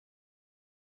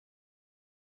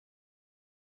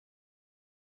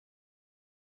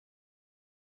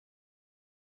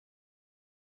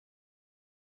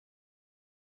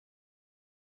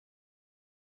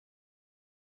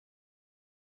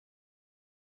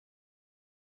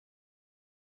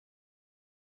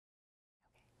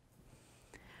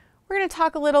We're going to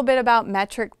talk a little bit about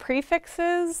metric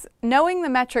prefixes. Knowing the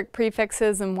metric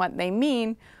prefixes and what they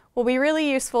mean will be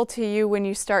really useful to you when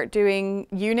you start doing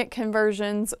unit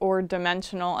conversions or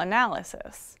dimensional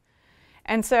analysis.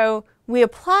 And so we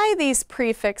apply these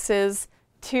prefixes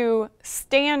to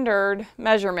standard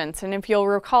measurements. And if you'll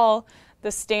recall,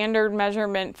 the standard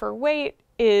measurement for weight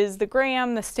is the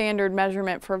gram, the standard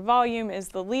measurement for volume is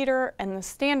the liter, and the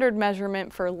standard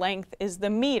measurement for length is the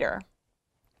meter.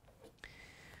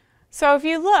 So if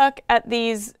you look at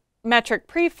these metric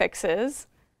prefixes,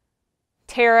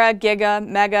 tera, giga,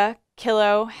 mega,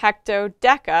 kilo, hecto,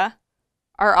 deca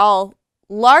are all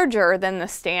larger than the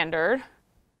standard.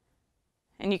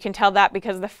 And you can tell that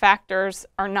because the factors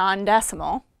are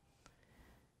non-decimal.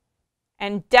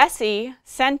 And deci,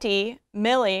 centi,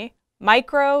 milli,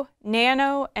 micro,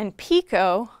 nano, and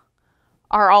pico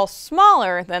are all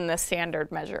smaller than the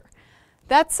standard measure.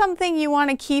 That's something you want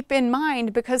to keep in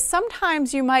mind because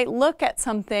sometimes you might look at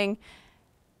something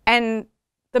and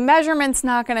the measurement's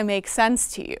not going to make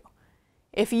sense to you.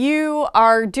 If you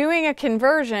are doing a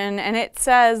conversion and it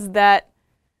says that,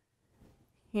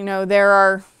 you know, there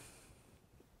are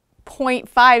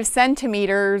 0.5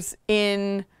 centimeters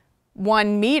in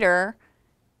 1 meter,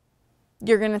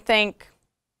 you're going to think,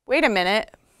 wait a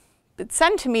minute, but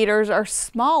centimeters are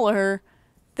smaller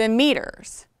than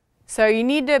meters. So you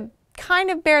need to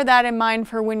kind of bear that in mind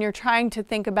for when you're trying to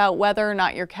think about whether or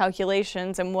not your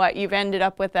calculations and what you've ended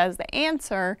up with as the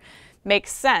answer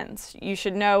makes sense. You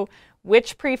should know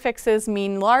which prefixes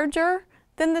mean larger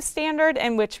than the standard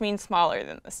and which mean smaller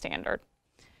than the standard.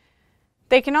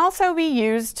 They can also be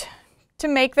used to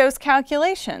make those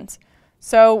calculations.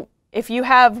 So if you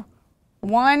have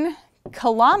 1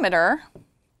 kilometer,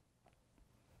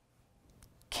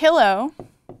 kilo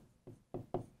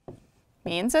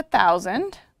means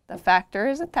 1,000. The factor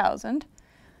is 1,000.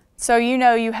 So you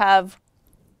know you have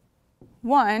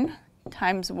 1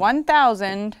 times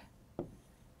 1,000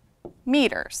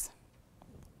 meters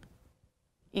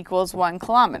equals 1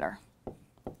 kilometer.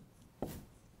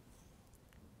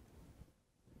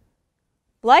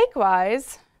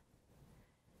 Likewise,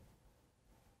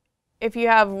 if you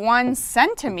have 1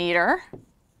 centimeter,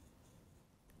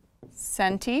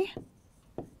 centi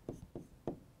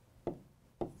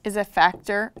is a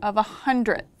factor of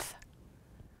 100th.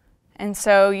 And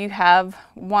so you have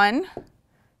 1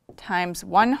 times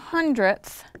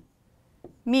 100th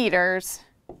meters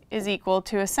is equal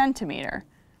to a centimeter.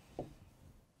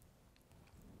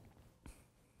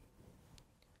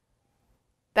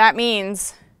 That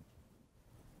means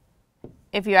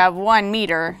if you have 1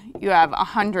 meter, you have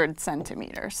 100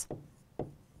 centimeters.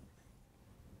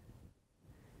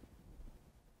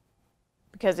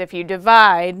 Because if you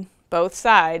divide both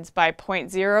sides by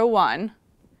 0.01,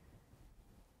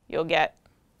 you'll get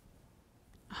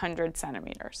 100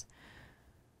 centimeters.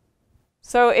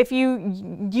 So if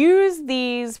you use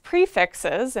these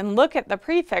prefixes and look at the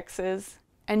prefixes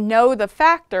and know the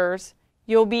factors,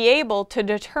 you'll be able to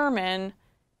determine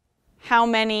how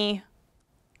many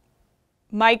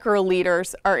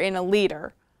microliters are in a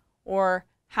liter, or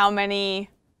how many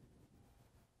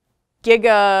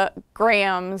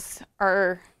gigagrams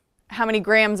are, how many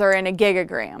grams are in a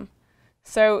gigagram.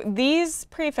 So these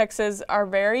prefixes are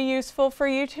very useful for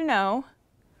you to know.